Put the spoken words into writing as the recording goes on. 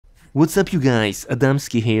What's up you guys,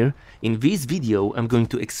 Adamski here. In this video I'm going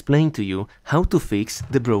to explain to you how to fix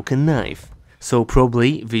the broken knife. So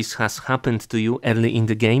probably this has happened to you early in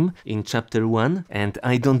the game, in chapter 1, and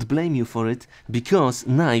I don't blame you for it, because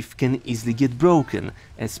knife can easily get broken,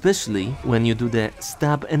 especially when you do the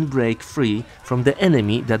stab and break free from the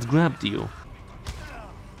enemy that grabbed you.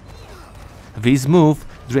 This move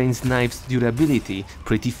drains knife's durability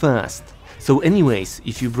pretty fast. So anyways,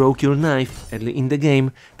 if you broke your knife early in the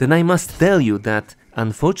game, then I must tell you that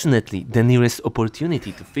unfortunately the nearest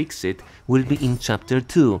opportunity to fix it will be in chapter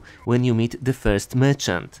 2, when you meet the first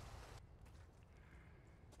merchant.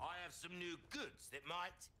 I have some new goods that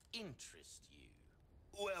might interest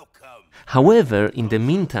you. Welcome. However, in the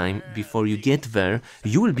meantime, before you get there,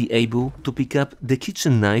 you will be able to pick up the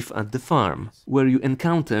kitchen knife at the farm, where you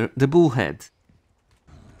encounter the bullhead.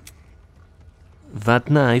 That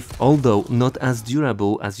knife, although not as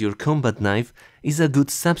durable as your combat knife, is a good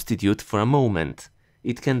substitute for a moment.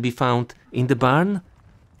 It can be found in the barn,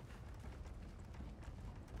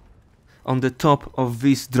 on the top of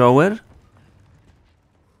this drawer.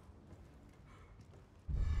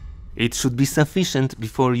 It should be sufficient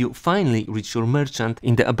before you finally reach your merchant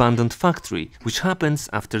in the abandoned factory, which happens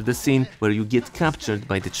after the scene where you get captured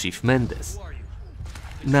by the Chief Mendes.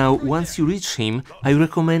 Now, once you reach him, I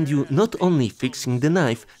recommend you not only fixing the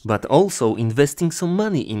knife, but also investing some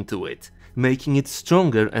money into it, making it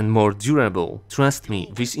stronger and more durable. Trust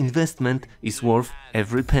me, this investment is worth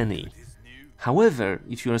every penny. However,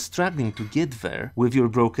 if you are struggling to get there with your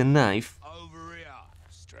broken knife,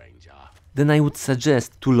 then I would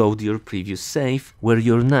suggest to load your previous save, where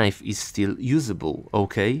your knife is still usable,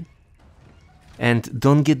 okay? And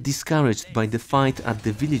don't get discouraged by the fight at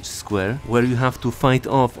the village square, where you have to fight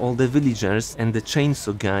off all the villagers and the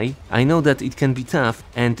chainsaw guy. I know that it can be tough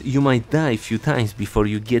and you might die a few times before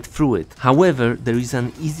you get through it. However, there is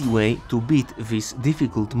an easy way to beat this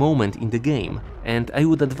difficult moment in the game, and I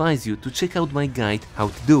would advise you to check out my guide how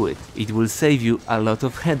to do it. It will save you a lot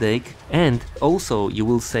of headache, and also you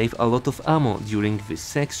will save a lot of ammo during this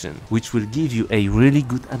section, which will give you a really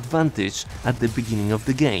good advantage at the beginning of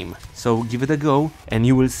the game. So give it a go and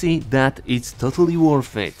you will see that it's totally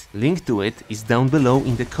worth it. Link to it is down below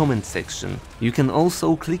in the comment section. You can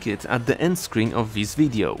also click it at the end screen of this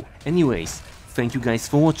video. Anyways, thank you guys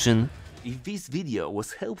for watching. If this video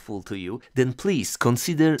was helpful to you, then please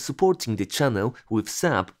consider supporting the channel with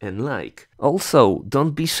sub and like. Also,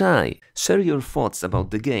 don't be shy, share your thoughts about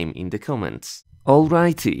the game in the comments.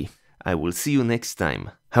 Alrighty, I will see you next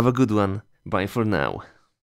time. Have a good one, bye for now.